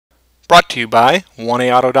Brought to you by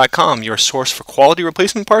 1AAuto.com, your source for quality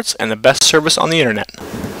replacement parts and the best service on the internet.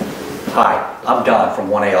 Hi, I'm Don from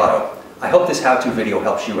 1A Auto. I hope this how-to video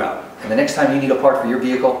helps you out. And the next time you need a part for your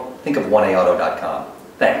vehicle, think of 1AAuto.com.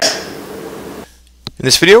 Thanks. In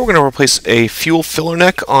this video, we're going to replace a fuel filler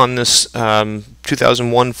neck on this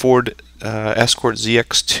 2001 Ford Escort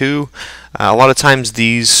ZX2. A lot of times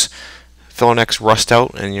these filler necks rust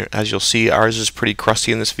out, and as you'll see, ours is pretty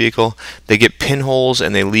crusty in this vehicle. They get pinholes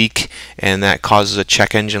and they leak, and that causes a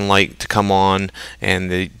check engine light to come on, and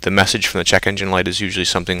the message from the check engine light is usually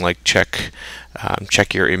something like check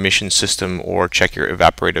your emission system or check your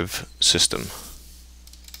evaporative system.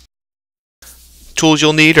 Tools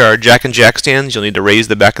you'll need are jack and jack stands. You'll need to raise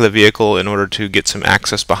the back of the vehicle in order to get some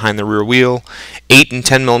access behind the rear wheel. 8 and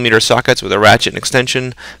 10 millimeter sockets with a ratchet and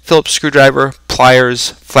extension, Phillips screwdriver,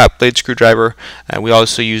 pliers, flat blade screwdriver. We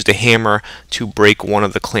also used a hammer to break one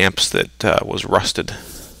of the clamps that was rusted.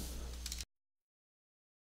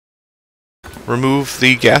 Remove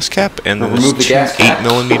the gas cap, and those two 8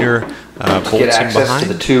 millimeter bolts in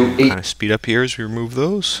behind. Kind of speed up here as we remove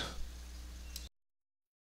those.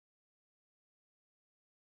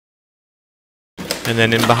 And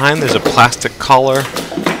then in behind there's a plastic collar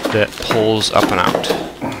that pulls up and out.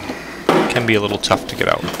 Can be a little tough to get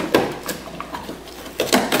out.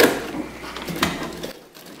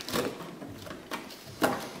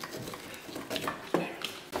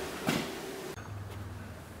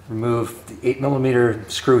 Remove the 8 millimeter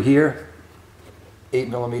screw here, 8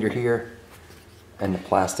 millimeter here, and the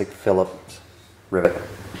plastic Phillips rivet.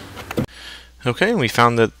 Okay, we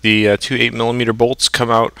found that the two 8 millimeter bolts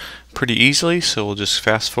come out pretty easily, so we'll just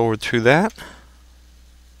fast forward through that.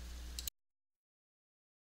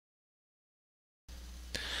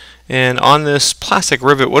 And on this plastic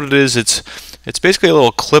rivet, what it is, it's basically a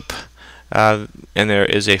little clip, and there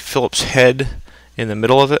is a Phillips head in the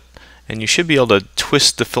middle of it, and you should be able to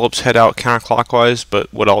twist the Phillips head out counterclockwise,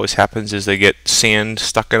 but what always happens is they get sand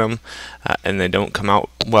stuck in them, and they don't come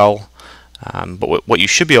out well. But what you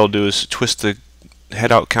should be able to do is twist the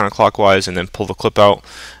head out counterclockwise and then pull the clip out.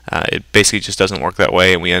 It basically just doesn't work that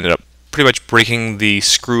way, and we ended up pretty much breaking the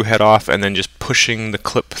screw head off and then just pushing the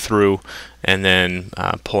clip through and then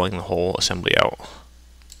pulling the whole assembly out.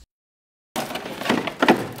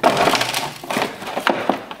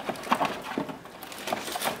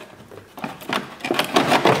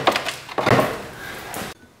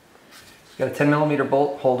 Got a 10 millimeter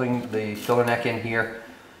bolt holding the filler neck in here.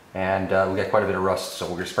 And we got quite a bit of rust, so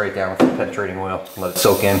we're going to spray it down with some penetrating oil and let it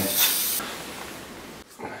soak in.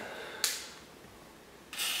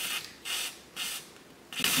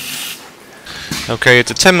 Okay,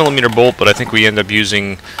 it's a 10 millimeter bolt, but I think we end up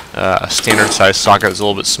using a standard size socket that's a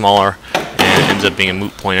little bit smaller, and it ends up being a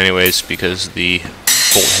moot point anyways because the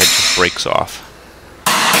bolt head just breaks off.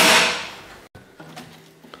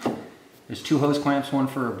 There's two hose clamps, one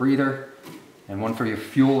for a breather and one for your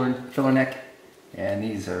fuel and filler neck. And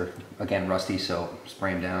these are, again, rusty, so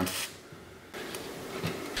spray them down.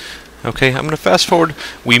 Okay, I'm going to fast forward.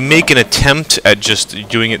 We make an attempt at just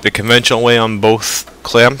doing it the conventional way on both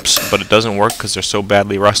clamps, but it doesn't work because they're so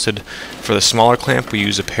badly rusted. For the smaller clamp, we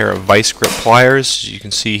use a pair of vice grip pliers, as you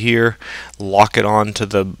can see here. Lock it onto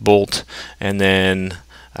the bolt, and then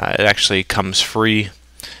it actually comes free.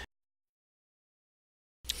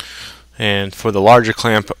 And for the larger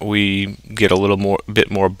clamp, we get a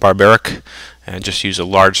bit more barbaric and just use a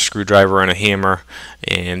large screwdriver and a hammer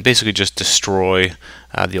and basically just destroy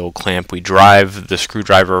the old clamp. We drive the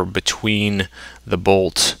screwdriver between the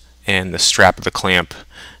bolt and the strap of the clamp,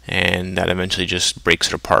 and that eventually just breaks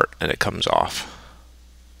it apart and it comes off.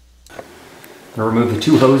 I'll remove the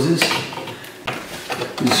two hoses.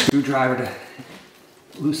 Use a screwdriver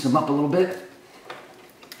to loosen them up a little bit.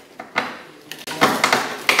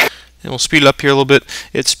 And we'll speed it up here a little bit.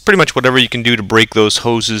 It's pretty much whatever you can do to break those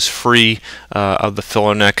hoses free of the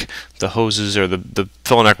filler neck. The hoses, or the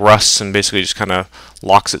filler neck rusts and basically just kind of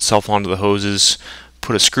locks itself onto the hoses.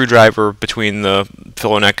 Put a screwdriver between the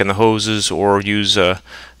filler neck and the hoses, or use a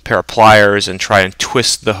pair of pliers and try and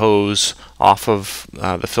twist the hose off of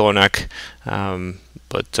the filler neck.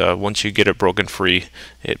 But once you get it broken free,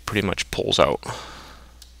 it pretty much pulls out.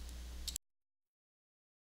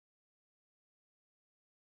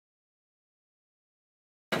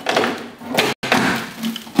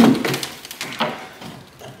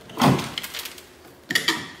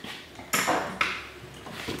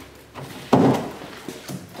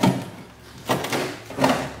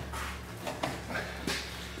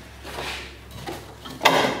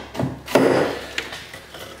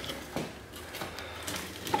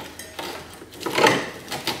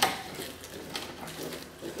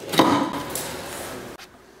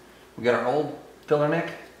 We got our old filler neck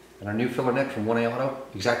and our new filler neck from 1A Auto,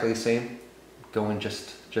 exactly the same, going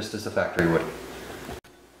just as the factory would.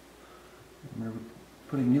 We're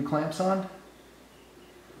putting new clamps on.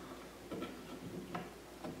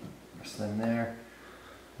 Press them there,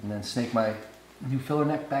 and then snake my new filler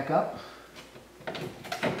neck back up.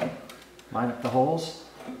 Line up the holes.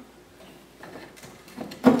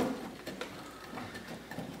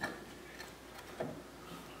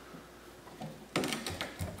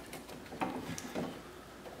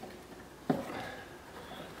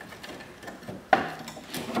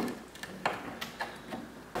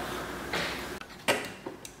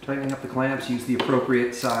 Tightening up the clamps, use the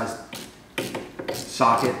appropriate size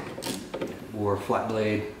socket or flat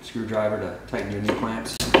blade screwdriver to tighten your new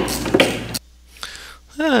clamps.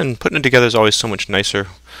 And putting it together is always so much nicer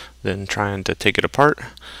than trying to take it apart.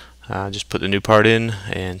 Just put the new part in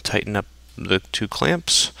and tighten up the two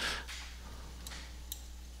clamps.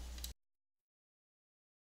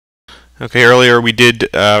 Okay, earlier we did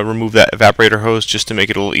remove that evaporator hose just to make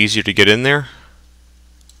it a little easier to get in there.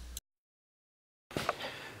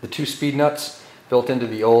 The two speed nuts built into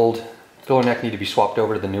the old filler neck need to be swapped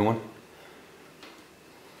over to the new one.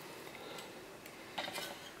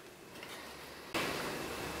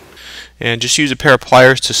 And just use a pair of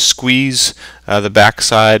pliers to squeeze the back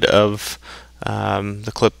side of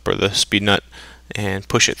the clip or the speed nut and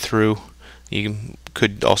push it through. You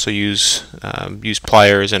could also use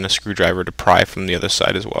pliers and a screwdriver to pry from the other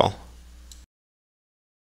side as well.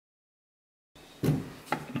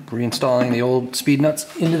 Reinstalling the old speed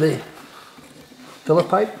nuts into the filler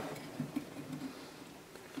pipe.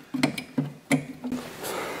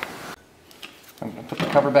 I'm going to put the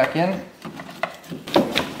cover back in.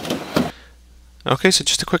 Okay, so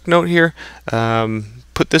just a quick note here.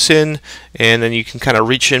 Put this in, and then you can kind of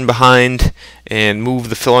reach in behind and move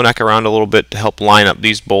the filler neck around a little bit to help line up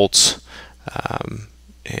these bolts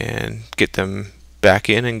and get them back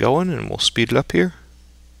in and going, and we'll speed it up here.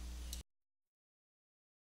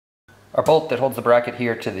 Our bolt that holds the bracket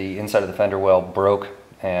here to the inside of the fender well broke,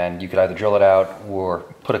 and you could either drill it out or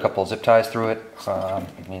put a couple of zip ties through it. I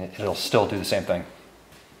mean, it'll still do the same thing.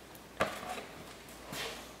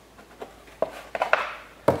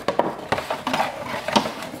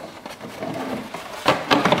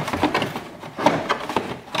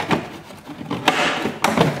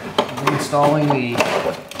 Reinstalling the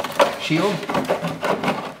shield.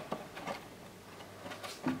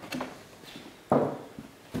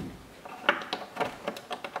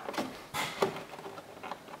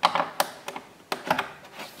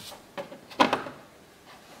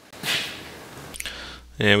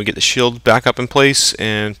 And we get the shield back up in place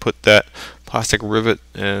and put that plastic rivet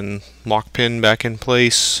and lock pin back in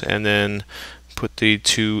place, and then put the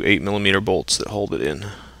two 8mm bolts that hold it in.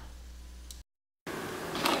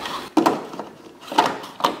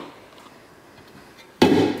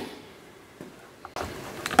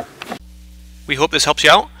 We hope this helps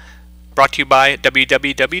you out. Brought to you by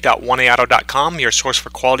www.1aauto.com, your source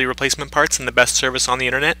for quality replacement parts and the best service on the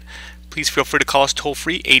internet. Please feel free to call us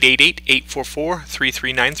toll-free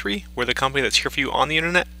 888-844-3393. We're the company that's here for you on the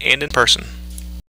internet and in person.